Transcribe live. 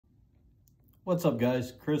What's up,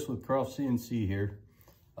 guys? Chris with Croft CNC here.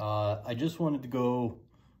 I just wanted to go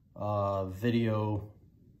video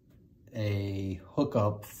a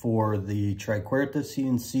hookup for the Triquetra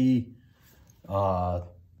CNC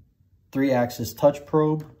 3-axis touch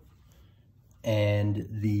probe and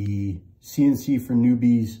the CNC for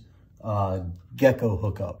Newbies Gecko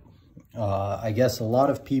hookup. I guess a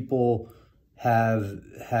lot of people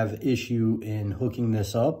have issue in hooking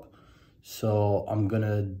this up, so I'm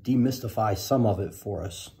gonna demystify some of it for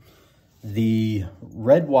us. The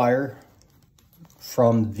red wire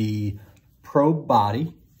from the probe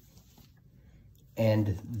body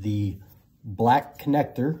and the black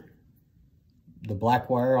connector, the black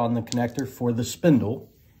wire on the connector for the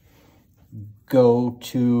spindle, go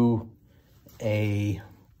to a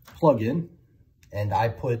plug-in, and I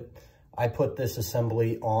put this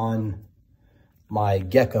assembly on my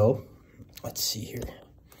Gecko. Let's see here.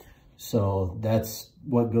 So that's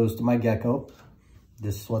what goes to my Gecko.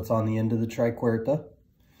 This is what's on the end of the Triquetra.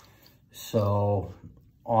 So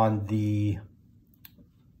on the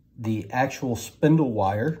actual spindle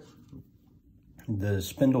wire, the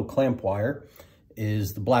spindle clamp wire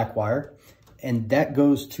is the black wire, and that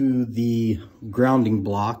goes to the grounding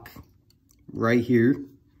block right here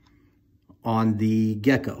on the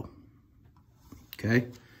Gecko. Okay.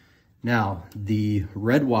 Now the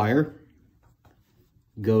red wire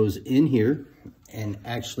goes in here and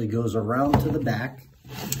actually goes around to the back.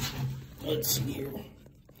 Let's see here.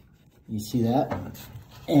 You see that?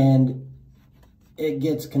 And it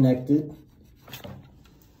gets connected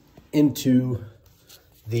into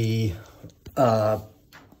the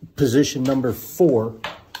position number 4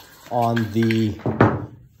 on the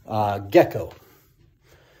Gecko.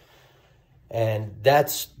 And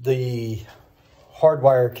that's the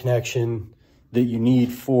hardwire connection that you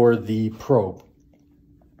need for the probe.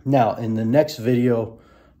 Now, in the next video,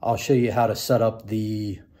 I'll show you how to set up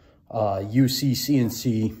the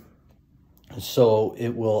UCCNC so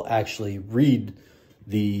it will actually read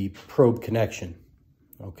the probe connection,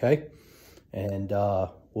 okay? And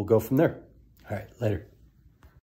we'll go from there. All right, later.